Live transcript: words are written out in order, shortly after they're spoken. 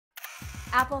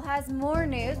Apple has more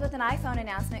news with an iPhone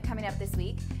announcement coming up this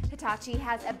week. Hitachi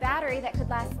has a battery that could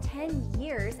last 10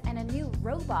 years, and a new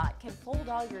robot can fold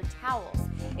all your towels.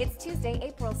 It's Tuesday,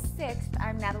 April 6th.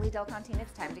 I'm Natalie Del Conte, and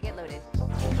it's time to get loaded.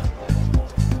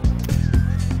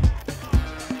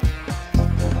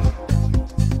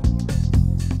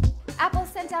 Apple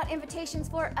sent out invitations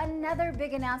for another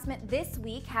big announcement this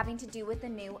week having to do with the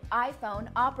new iPhone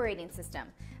operating system.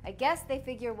 I guess they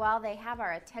figure while they have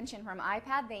our attention from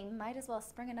iPad, they might as well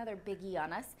spring another biggie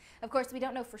on us. Of course, we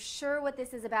don't know for sure what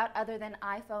this is about other than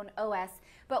iPhone OS,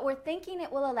 but we're thinking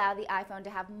it will allow the iPhone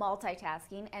to have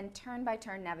multitasking and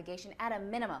turn-by-turn navigation at a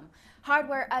minimum.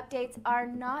 Hardware updates are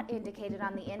not indicated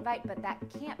on the invite, but that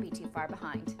can't be too far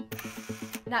behind.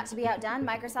 Not to be outdone,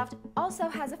 Microsoft also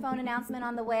has a phone announcement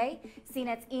on the way.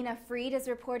 CNET's Ina Fried is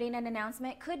reporting an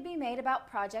announcement could be made about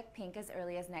Project Pink as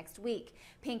early as next week.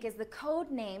 Pink is the code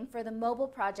name for the mobile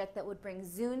project that would bring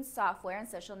Zune software and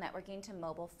social networking to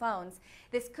mobile phones.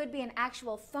 This could be an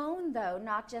actual phone, though,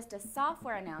 not just a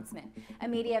software announcement. A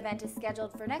media event is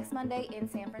scheduled for next Monday in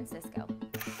San Francisco.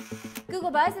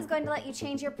 Google Buzz is going to let you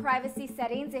change your privacy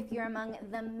settings if you're among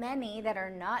the many that are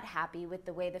not happy with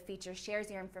the way the feature shares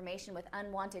your information with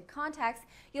unwanted contacts.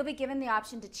 You'll be given the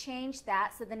option to change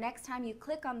that, so the next time you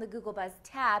click on the Google Buzz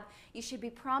tab, you should be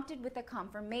prompted with a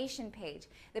confirmation page.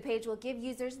 The page will give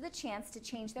users the chance to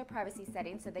change their privacy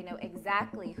settings so they know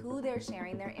exactly who they're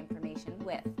sharing their information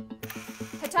with.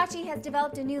 Hitachi has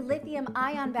developed a new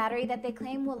lithium-ion battery that they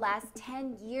claim will last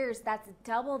 10 years. That's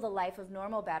double the life of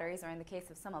normal batteries, or in the case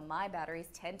of some of my batteries,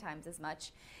 10 times as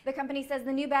much. The company says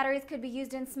the new batteries could be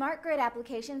used in smart grid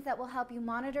applications that will help you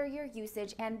monitor your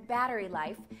usage and battery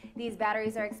life. These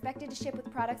batteries are expected to ship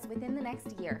with products within the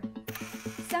next year.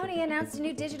 Sony announced a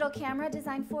new digital camera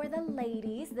designed for the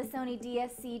ladies. The Sony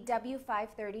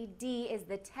DSC-W530D is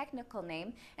the technical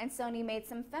name, and Sony made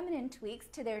some feminine tweaks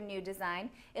to their new design.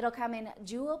 It'll come in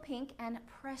jewel pink and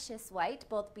precious white,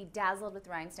 both bedazzled with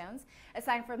rhinestones.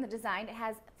 Aside from the design, it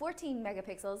has 14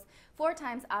 megapixels, 4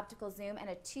 times optical zoom, and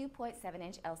a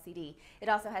 2.7-inch LCD. It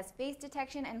also has face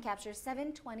detection and captures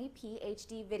 720p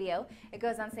HD video. It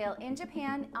goes on sale in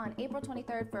Japan on April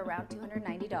 23rd for around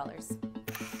 $290.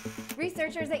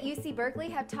 Researchers at UC Berkeley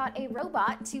have taught a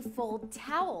robot to fold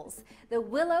towels. The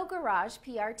Willow Garage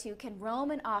PR2 can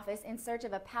roam an office in search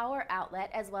of a power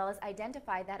outlet, as well as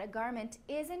identify that a garment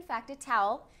is in fact a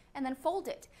towel and then fold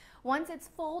it. Once it's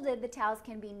folded, the towels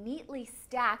can be neatly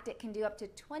stacked. It can do up to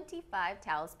 25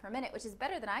 towels per minute, which is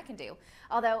better than I can do.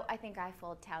 Although I think I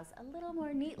fold towels a little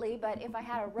more neatly, but if I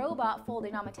had a robot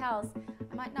folding all my towels,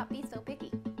 I might not be so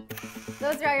picky.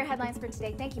 Those are all your headlines for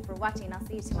today. Thank you for watching. I'll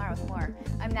see you tomorrow with more.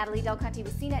 I'm Natalie Del Conte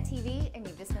with CNET TV, and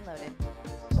you've just been loaded.